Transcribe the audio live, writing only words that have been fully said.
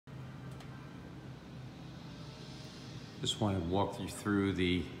Just wanted to walk you through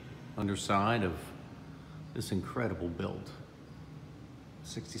the underside of this incredible build.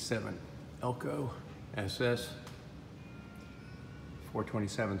 67 Elco SS,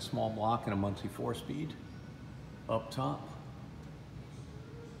 427 small block and a monthly 4-speed up top.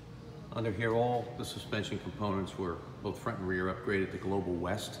 Under here, all the suspension components were both front and rear upgraded to Global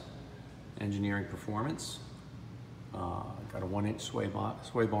West engineering performance. Got a 1-inch sway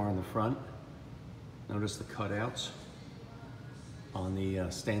bar on the front. Notice the cutouts on the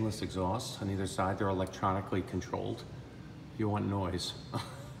stainless exhaust. On either side, they're electronically controlled. If you want noise,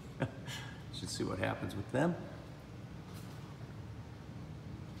 you should see what happens with them.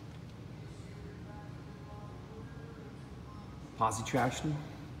 Posi traction,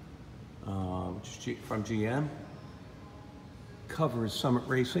 which is from GM. Cover is Summit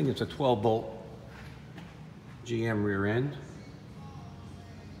Racing. It's a 12-bolt GM rear end.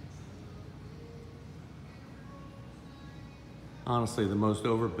 Honestly, the most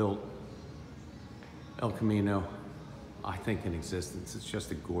overbuilt ElCamino, I think, in existence. It's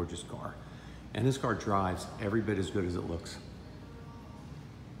just a gorgeous car. And this car drives every bit as good as it looks.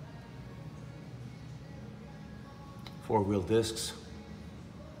 4-wheel discs,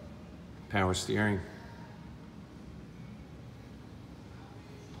 power steering.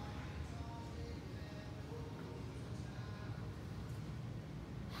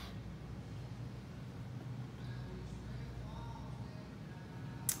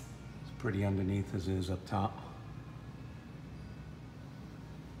 Pretty underneath as it is up top.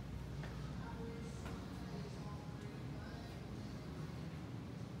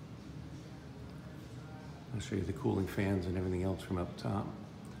 I'll show you the cooling fans and everything else from up top.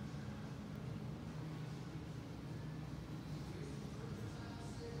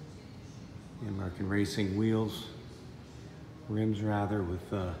 The American Racing wheels, rims rather,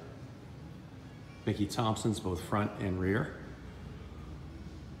 with Mickey Thompson's both front and rear.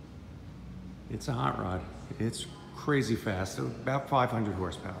 It's a hot rod. It's crazy fast, about 500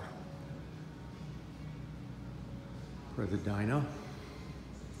 horsepower. For the dyno. I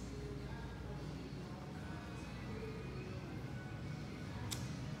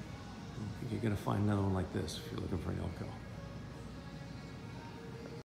don't think you're gonna find another one like this if you're looking for an Elco.